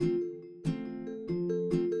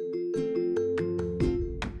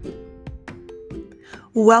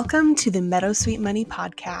Welcome to the Meadowsweet Money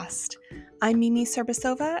Podcast. I'm Mimi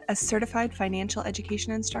Serbasova, a certified financial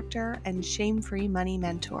education instructor and shame-free money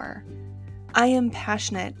mentor. I am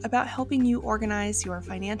passionate about helping you organize your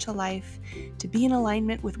financial life to be in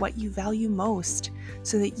alignment with what you value most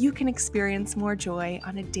so that you can experience more joy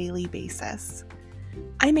on a daily basis.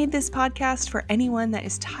 I made this podcast for anyone that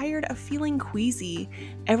is tired of feeling queasy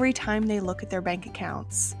every time they look at their bank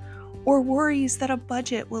accounts, or worries that a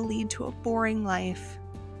budget will lead to a boring life.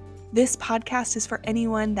 This podcast is for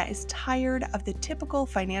anyone that is tired of the typical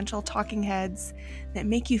financial talking heads that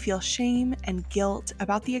make you feel shame and guilt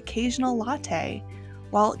about the occasional latte,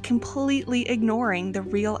 while completely ignoring the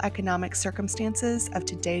real economic circumstances of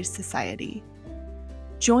today's society.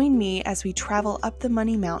 Join me as we travel up the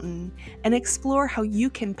money mountain and explore how you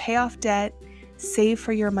can pay off debt, save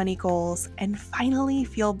for your money goals, and finally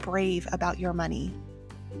feel brave about your money.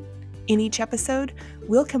 In each episode,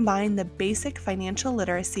 we'll combine the basic financial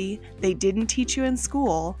literacy they didn't teach you in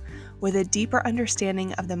school with a deeper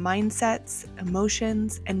understanding of the mindsets,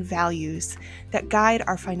 emotions, and values that guide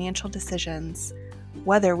our financial decisions,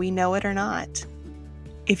 whether we know it or not.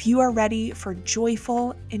 If you are ready for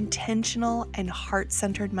joyful, intentional, and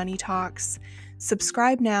heart-centered money talks,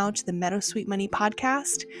 subscribe now to the Meadowsweet Money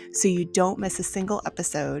Podcast so you don't miss a single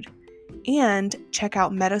episode. And check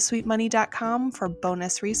out meadowsweetmoney.com for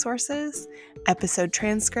bonus resources, episode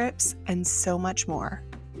transcripts, and so much more.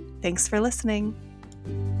 Thanks for listening.